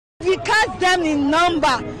count them in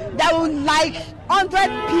number, there will like 100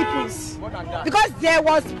 peoples, because there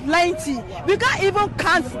was plenty. We can't even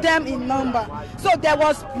count them in number. So there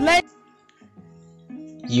was plenty.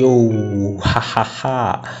 Yo, ha ha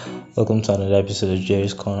ha! Welcome to another episode of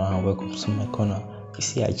Jerry's Corner, and welcome to my corner. You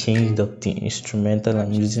see, I changed up the instrumental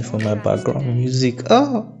I'm using for my background music.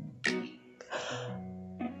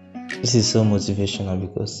 This is so motivational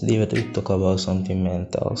because today we're going to talk about something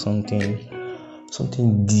mental, something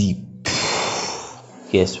deep.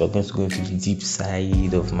 Yes, we're going to go into the deep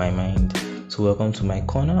side of my mind. So welcome to my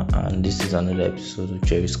corner, and this is another episode of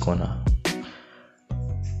Jerry's Corner.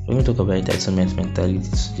 We're going to talk about entitlement mentality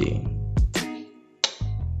today.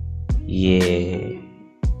 Yeah,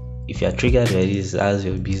 if you're triggered by this, that's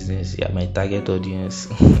your business. You're my target audience.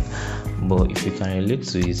 But if you can relate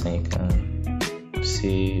to it and you can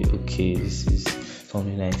say, okay, this is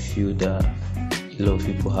something I feel that a lot of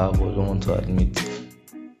people have but don't want to admit.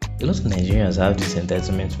 A lot of Nigerians have this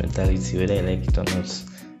entitlement mentality, whether I like it or not.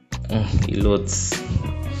 A lot.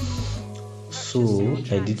 So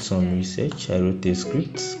I did some research. I wrote a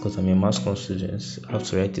script because I'm a mass comm student. I have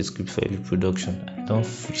to write a script for every production. I don't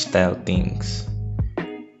freestyle things.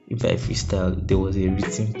 If I freestyle, there was a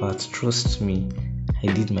written part. Trust me, I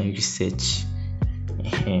did my research.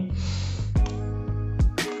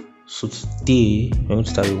 So today we're going to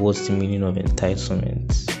start with what's the meaning of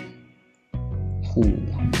entitlement.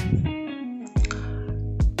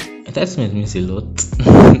 Entitlement means a lot.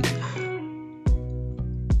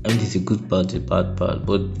 I mean, it's a good part, a bad part,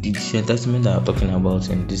 but the entitlement that I'm talking about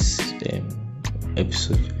in this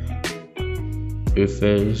episode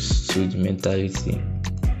refers to the mentality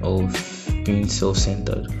of being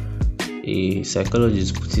self-centered. A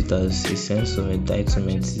psychologist puts it as a sense of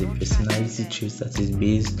entitlement is a personality trait that is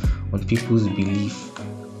based on people's belief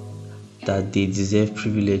that they deserve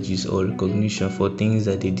privileges or recognition for things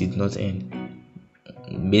that they did not earn.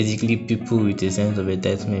 Basically, people with a sense of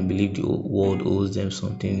entitlement believe the world owes them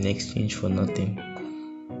something in exchange for nothing.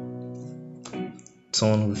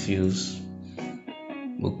 Someone who feels,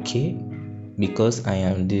 okay, because I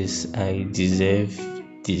am this, I deserve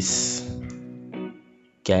this.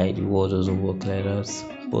 Guy, the world doesn't work like that.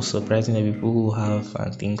 But surprisingly, people who have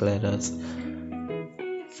and think like that.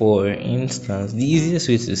 For instance, the easiest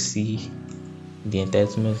way to see the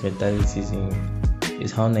entitlement mentality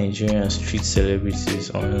is how Nigerians treat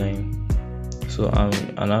celebrities online. So I'm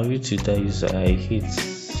an avid Twitter user. I hate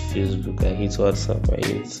Facebook, I hate WhatsApp, I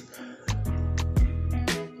hate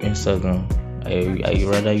Instagram. I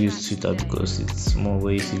rather use Twitter because it's more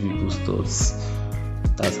where you see people's thoughts.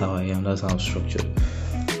 That's how I am, that's how I'm structured.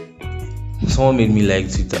 Someone made me like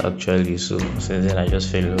Twitter actually, so since then I just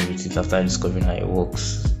fell in love with it after discovering how it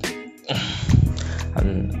works.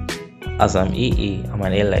 And as I'm AA, I'm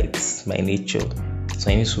an elite by nature. So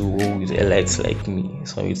I need to roll with elites like me.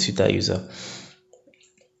 So I'm a Twitter user.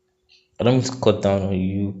 I don't mean to cut down on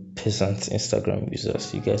you peasant Instagram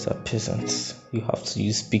users. You guys are peasants. You have to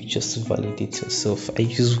use pictures to validate yourself. I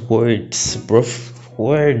use words, bro.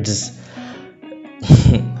 Words.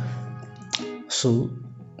 So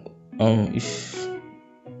if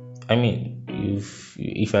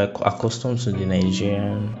you're accustomed to the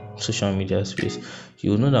Nigerian social media space,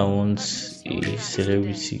 you know that once a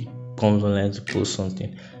celebrity comes online to post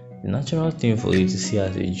something, the natural thing for you to see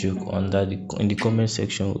as a joke in the comment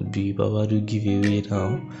section would be Babadu giveaway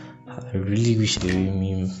now. I really wish they were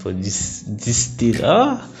meme for this state.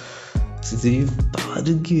 To say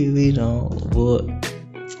Babadu giveaway now, but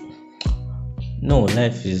no,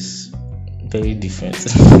 life is very different.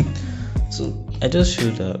 So I just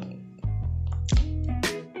feel that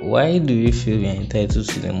why do we feel we are entitled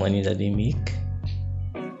to the money that they make?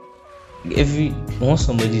 Once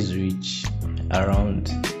somebody is rich around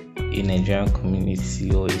a Nigerian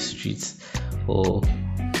community or a street or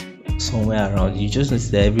somewhere around, you just notice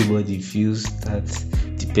that everybody feels that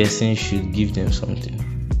the person should give them something.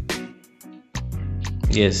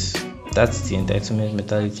 Yes, that's the entitlement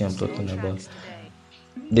mentality I'm talking about.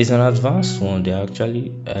 There's an advanced one. There are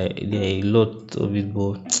a lot of it,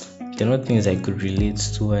 but they're not things I could relate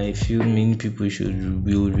to. I feel many people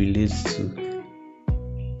will relate to.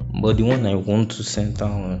 But the one I want to center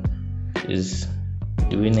on is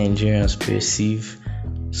the way Nigerians perceive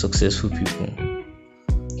successful people.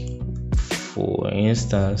 For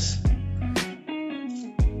instance,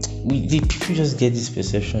 the people just get this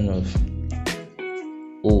perception of,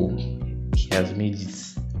 oh, he has made it,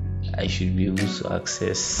 I should be able to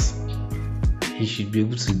access, he should be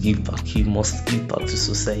able to give back, he must give back to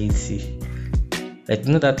society. Like,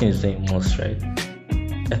 you know that thing is not a must, right?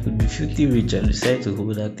 I could be filthy rich and decide to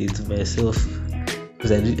hold that thing to myself.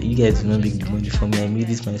 because you guys do not make the money for me. I made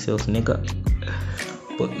this myself, nigga.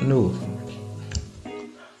 But no.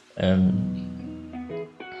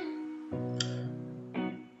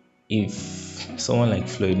 If someone like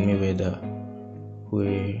Floyd Mayweather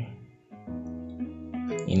were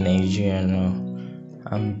in Nigeria now,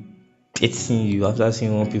 I'm betting you, after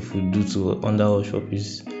seeing what people do to under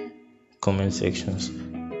Hushpuppi's comment sections,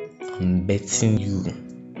 I'm betting you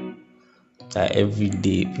that every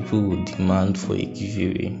day people will demand for a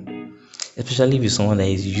giveaway. Especially if it's someone that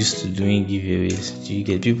is used to doing giveaways. So you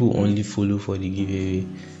get people only follow for the giveaway,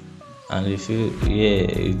 and they feel, yeah,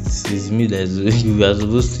 it's me that's you are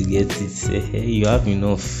supposed to get it. You have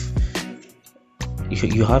enough.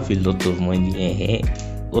 You have a lot of money.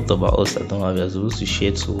 What about us that don't have? You are supposed to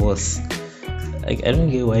share to us. Like, I don't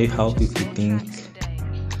get how people think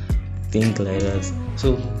like that.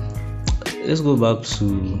 So let's go back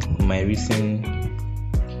to my recent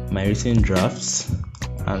drafts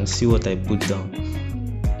and see what I put down.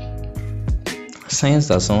 Signs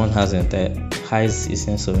that someone has a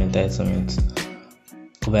sense of entitlement,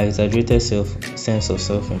 over exaggerated sense of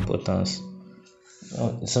self-importance.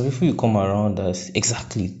 Some people you come around as,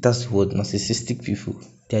 exactly, that's the word, narcissistic people.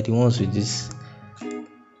 They are the ones with this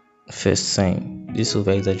first sign, this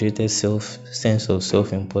over exaggerated sense of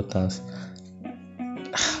self-importance.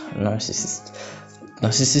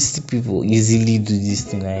 Narcissistic people easily do this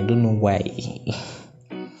thing. I don't know why.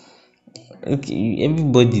 Okay,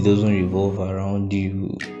 everybody doesn't revolve around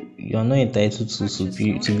you. You are not entitled to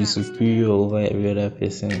be superior over every other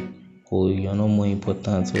person, or you are not more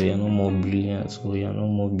important, or you are not more brilliant, or you are not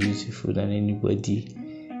more beautiful than anybody.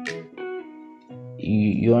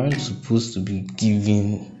 You aren't supposed to be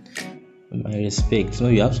giving my respect. No,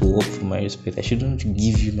 you have to work for my respect. I shouldn't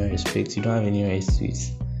give you my respect. You don't have any rights to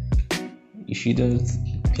it. You shouldn't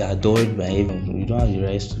be adored by everyone. You don't have the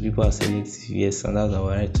rights to. People are selective, yes, and that's our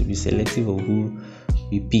right to be selective of who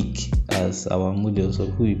we pick as our models, or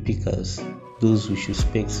who we pick as those we should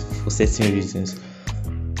respect for certain reasons.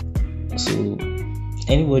 So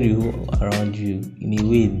anybody who around you in a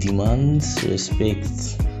way demands respect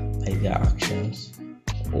by their actions,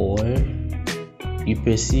 or you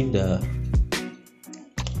perceive that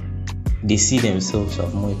they see themselves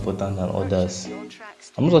as more important than others.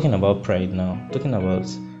 I'm not talking about pride now. I'm talking about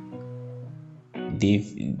they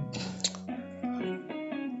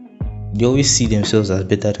always see themselves as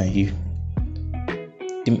better than you.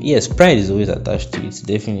 Yes, pride is always attached to it,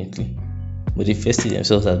 definitely. But they first see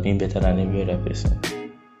themselves as being better than every other person.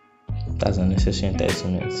 That's unnecessary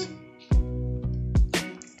entitlement.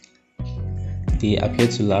 They appear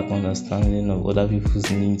to lack understanding of other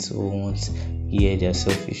people's needs or wants. Yeah, they are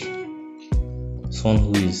selfish. Someone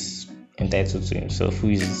who is entitled to himself, who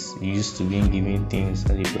is used to being given things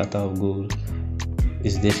as a platter of gold,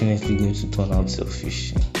 is definitely going to turn out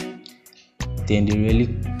selfish. Then they really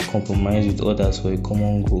compromise with others for a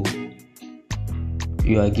common goal.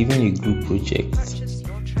 You are given a group project,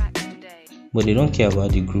 but they don't care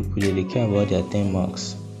about the group project, they care about their 10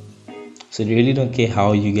 marks. So they really don't care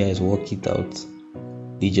how you guys work it out.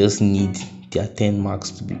 They just need their 10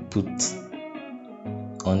 marks to be put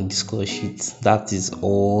on the score sheet. That is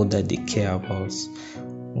all that they care about.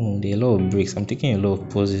 There are a lot of breaks. I'm taking a lot of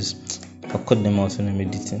pauses. I'll cut them out when I'm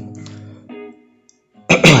editing.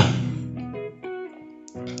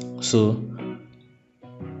 So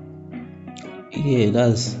yeah,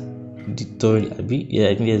 that's the third.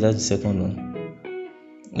 I think that's the second one.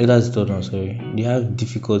 No, that's the third one, sorry. They have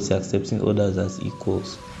difficulty accepting others as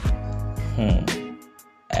equals.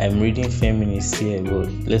 I'm reading feminists here, but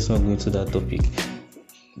let's not go into that topic.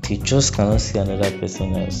 They just cannot see another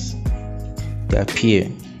person as their peer.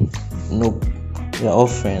 Nope, we are all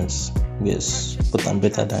friends. Yes, but I'm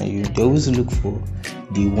better than you. They always look for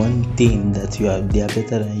the one thing that they are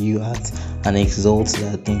better than you at, and exalt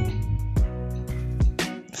that thing.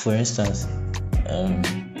 For instance, I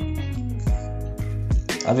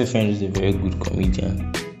have a friend who's a very good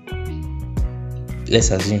comedian.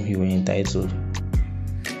 Let's assume he was entitled,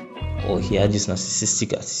 or he had this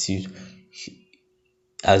narcissistic attitude.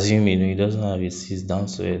 Assuming he doesn't have it, he's down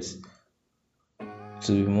to it.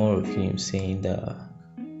 To be more of him saying that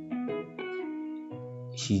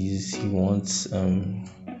he wants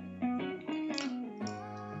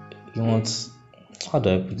how do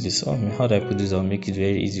I put this? I'll make it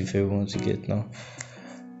very easy for everyone to get now.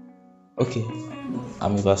 Okay,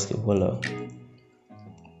 I'm a basketballer.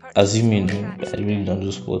 Assuming I really don't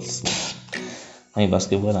do sports. I'm a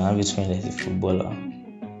basketballer. I have a friend that's a footballer,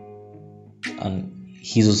 and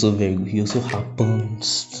he's also very good. He also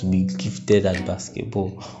happens to be gifted at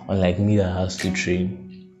basketball, unlike me that has to train.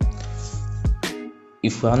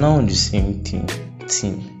 If we are now on the same team,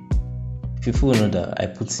 team. People will know that I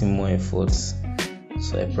put in more effort,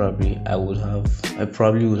 so I probably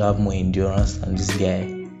would have more endurance than this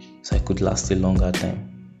guy, so I could last a longer time.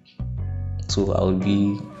 So I would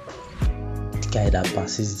be the guy that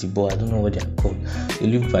passes the ball. I don't know what they are called. The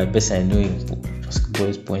only person I know in basketball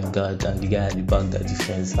is point guard, and the guy at the back that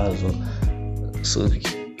defends as well. So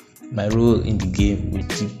my role in the game will be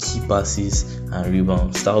key passes and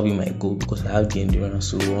rebounds. That will be my goal because I have the endurance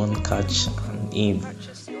to run, catch, and aim.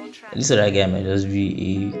 This other guy might just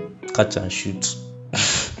be a catch and shoot,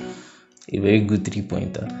 a very good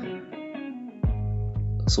 3-pointer.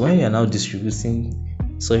 So when we are now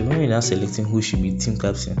when we are now selecting who should be team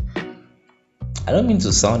captain, I don't mean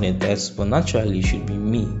to sound entitled, but naturally it should be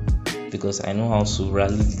me because I know how to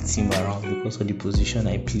rally the team around because of the position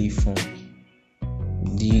I play from.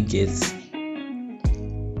 Do you get?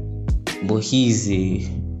 But he is a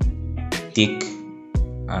take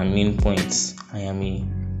and main point. I am a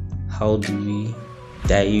how do we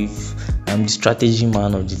dive? I'm the strategy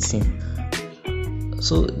man of the team.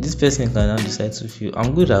 So this person can now decide to feel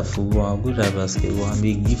I'm good at football, I'm good at basketball, I'm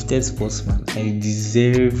a gifted sportsman. I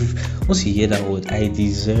deserve, once you hear that word, I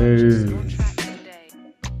deserve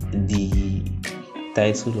the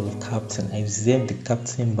title of captain. I deserve the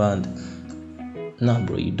captain band. Nah,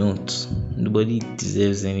 bro, you don't. Nobody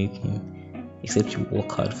deserves anything except you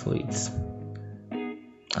work hard for it.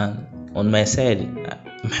 And on my side,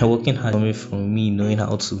 my working hard coming from me knowing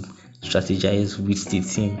how to strategize with the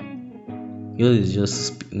team. Yours is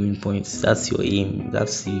just win points. That's your aim.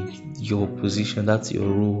 That's your position. That's your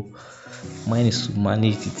role. Mine is to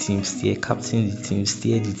manage the team, captain the team,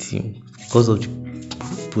 steer the team because of the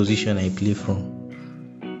position I play from.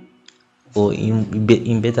 Or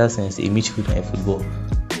in better sense, a midfielder in football.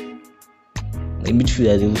 A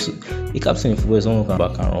midfielder is also a captain in football is someone who can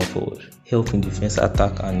back and run forward, help in defense,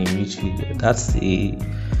 attack, and a midfielder. That's the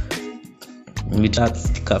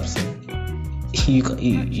captain. You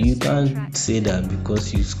can't say that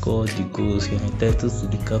because you scored the goals, you're entitled to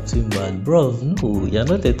the captain band. Bro, no, you're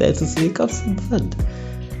not entitled to the captain band.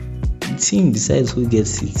 The team decides who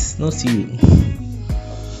gets it, not you.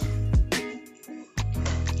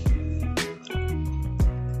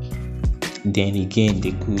 Then again,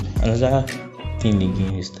 another thing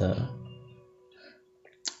again is that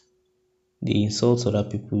they insult other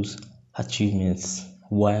people's achievements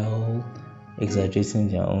while exaggerating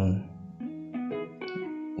their own.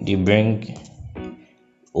 They bring,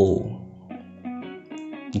 you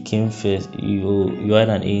came first, you had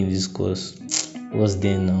an A in this course. What's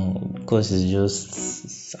there now? Because it's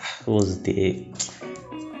just, what's there?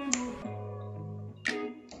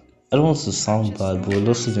 I don't want to sound bad, but a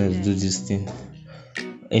lot of students do this thing.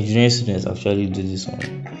 Engineering students actually do this one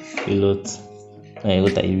a lot.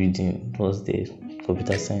 What are you reading? What's there?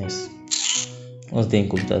 Computer science. What's there in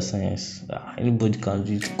computer science? Anybody can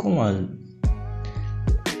do it. Come on.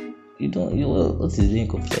 What is there in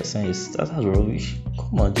computer science? That's rubbish.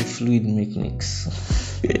 Come on, do fluid mechanics.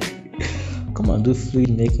 Come and do fluid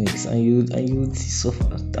mechanics and you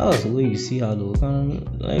suffer. That's the way you see how low.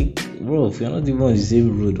 Like, bro, if you're not even on the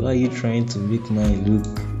same road, why are you trying to make mine look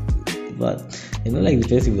bad? You know, like the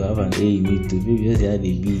person will have an A in it, maybe just they had a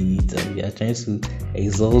B in it, and they are trying to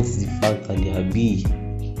exalt the fact that their B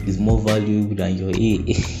is more valuable than your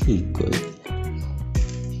A. God.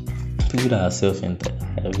 People that are self-entitled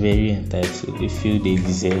are very entitled. They feel they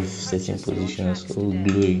deserve certain positions or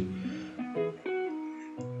glory.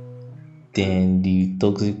 Then the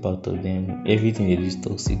toxic part of them, everything they do is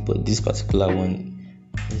toxic, but this particular one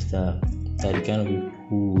is that the kind of people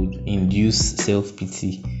who would induce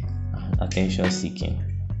self-pity and attention seeking.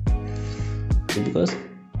 So because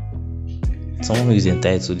someone who is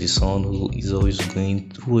entitled is someone who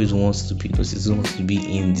always wants to be noticed, who wants to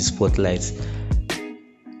be in the spotlight.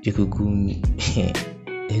 They could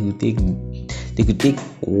take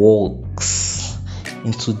walks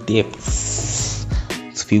into depths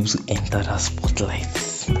to be able to enter that spotlight.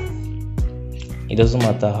 It doesn't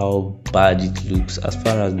matter how bad it looks, as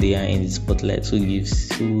far as they are in the spotlight. Who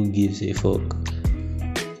gives a fuck?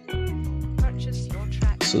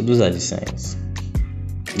 So those are the signs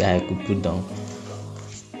that I could put down.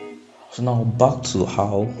 So now back to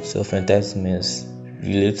how self-entitlement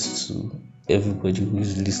relates to everybody who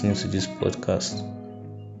is listening to this podcast.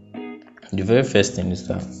 The very first thing is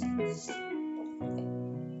that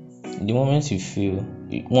the moment you feel,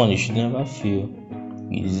 you should never feel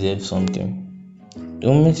you deserve something. The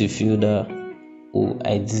moment you feel that,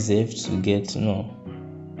 I deserve to get, no,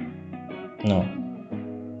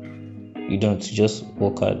 you don't. Just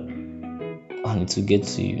work hard and it will get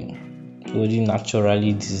to you. Nobody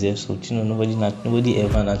naturally deserves something. Nobody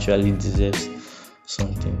ever naturally deserves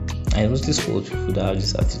something. I notice old people that have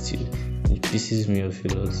this attitude. It pisses me off a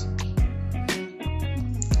lot.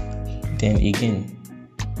 Then again,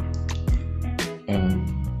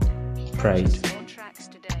 pride.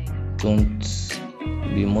 Don't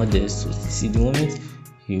be modest. See, the moment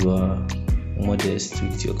you are modest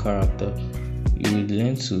with your character, you will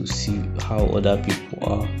learn to see how other people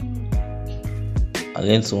are and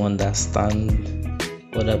learn to understand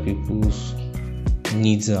other people's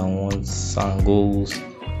needs and wants and goals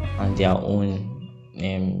and their own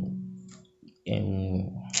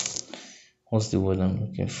what's the word I'm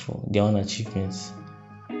looking for? Their own achievements,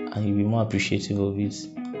 and you'll be more appreciative of it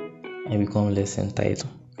and become less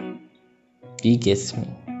entitled. Do you get me?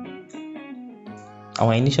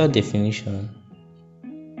 Our initial definition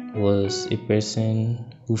was a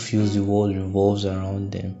person who feels the world revolves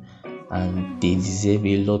around them and they deserve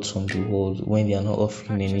a lot from the world when they are not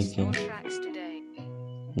offering anything.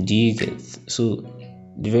 Do you get? So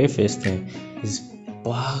the very first thing is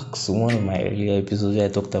back to one of my earlier episodes where I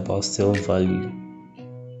talked about self-value.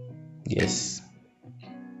 Yes.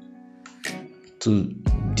 To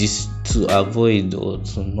avoid or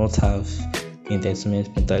to not have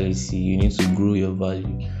entitlement mentality, you need to grow your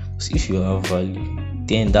value. So if you have value,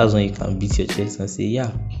 then that's when you can beat your chest and say,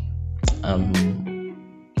 yeah,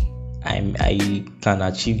 I can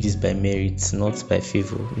achieve this by merit, not by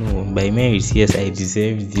favor. No, by merit, yes, I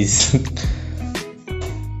deserve this.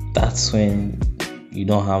 That's when you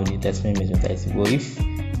don't have the entitlement mentality. But if,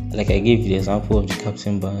 like I gave the example of the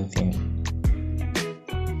captain band thing,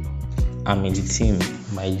 I'm in the team.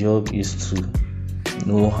 My job is to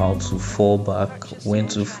know how to fall back, when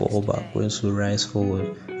to fall back, when to rise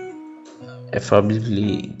forward.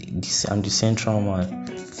 Preferably, I'm the central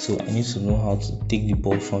man, so I need to know how to take the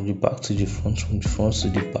ball from the back to the front, from the front to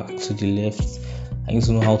the back to the left. I need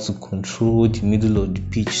to know how to control the middle of the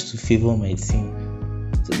pitch to favor my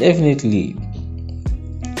team. So definitely,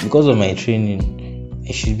 because of my training,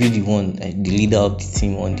 I should be the leader of the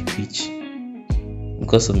team on the pitch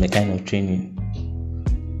because of my kind of training.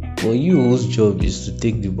 But you whose job is to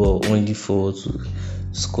take the ball only forward to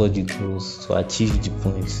score the goals, to achieve the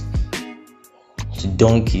points, to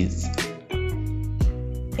dunk it,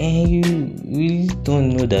 and you really don't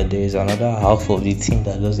know that there is another half of the team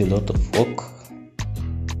that does a lot of work.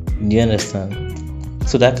 Do you understand?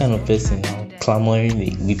 So that kind of person now clamoring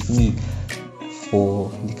with me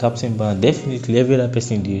for the captain band, definitely every other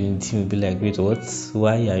person in the team will be like, wait, what?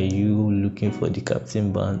 Why are you looking for the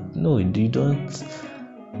captain band? No, you're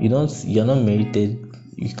not merited.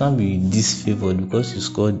 You can't be disfavored because you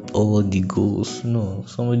scored all the goals. No,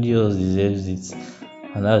 somebody else deserves it,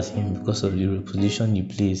 and that's him because of the position he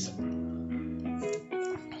plays.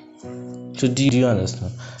 So do you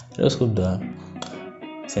understand? I just hope that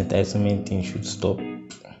this entitlement thing should stop,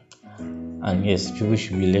 and yes, people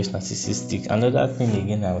should be less narcissistic. Another thing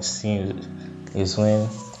again I've seen is when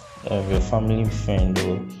your family friend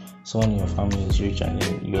or someone in your family is rich and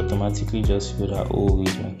then you automatically just feel that, oh,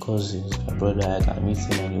 he's my cousin, he's my brother, I can meet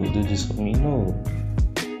him and he will do this for me. No,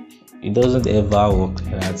 it doesn't ever work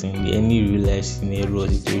like that in any real life scenario or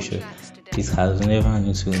situation. It has never and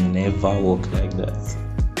it will never work like that.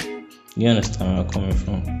 You understand where I'm coming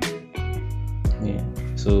from? Yeah.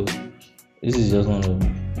 So this is just one of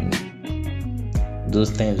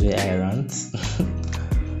those times where I rant.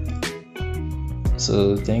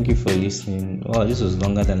 So thank you for listening. Wow, this was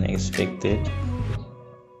longer than I expected.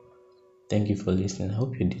 Thank you for listening. I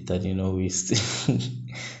hope your data did not waste.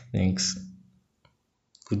 Thanks.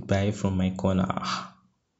 Goodbye from my corner.